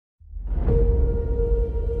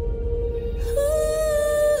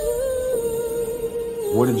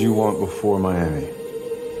What did you want before Miami?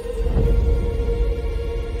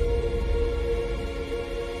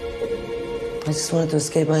 I just wanted to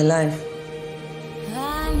escape my life.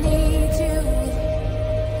 I need you.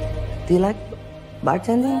 Do you like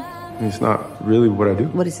bartending? It's not really what I do.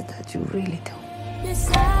 What is it that you really do?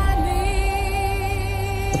 Beside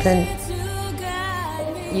me. But then To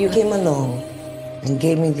guide me. you came along and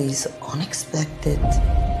gave me this unexpected,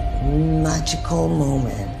 magical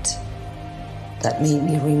moment that made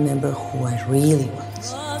me remember who I really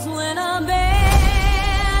was. 'Cause when I'm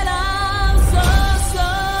bad, I'm so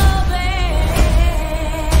bad.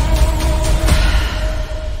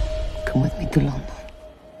 Come with me to London.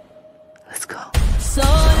 Let's go. So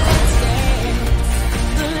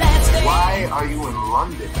let's dance. Why are you in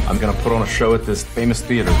London? I'm gonna put on a show at this famous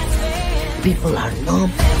theater. People are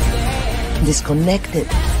numb, disconnected.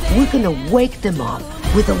 We're gonna wake them up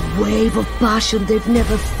with a wave of passion they've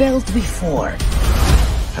never felt before.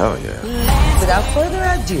 Hell yeah. Without further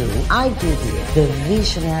ado, I give you the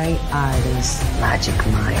visionary artist's magic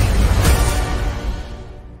mind.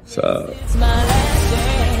 So, It's my last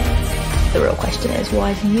chance. The real question is,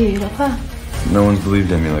 why do you love her? no one's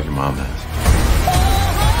believed in me like your mom has.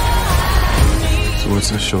 So what's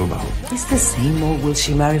this show about? It's the same old, will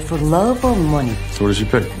she marry for love or money? So what does she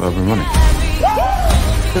pick? Love or money?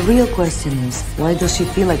 The real question is, why does she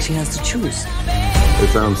feel like she has to choose? It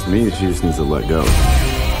sounds to me she just needs to let go.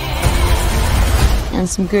 And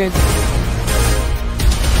some good.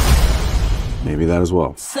 Maybe that as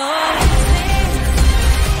well. So let's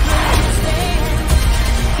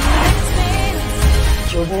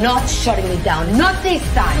dance. You're not shutting me down, not this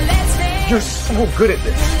time. You're so good at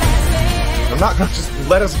this. I'm not gonna just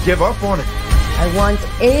let us give up on it. I want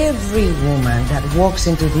every woman that walks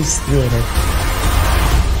into this theater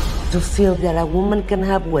to feel that a woman can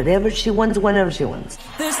have whatever she wants, whenever she wants.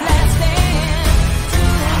 This last dance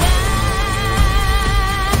tonight.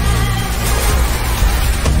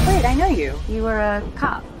 Wait, I know you. You were a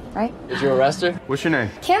cop, right? Did you arrest her? What's your name?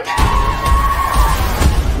 Kim?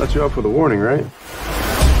 Let you out for the warning, right?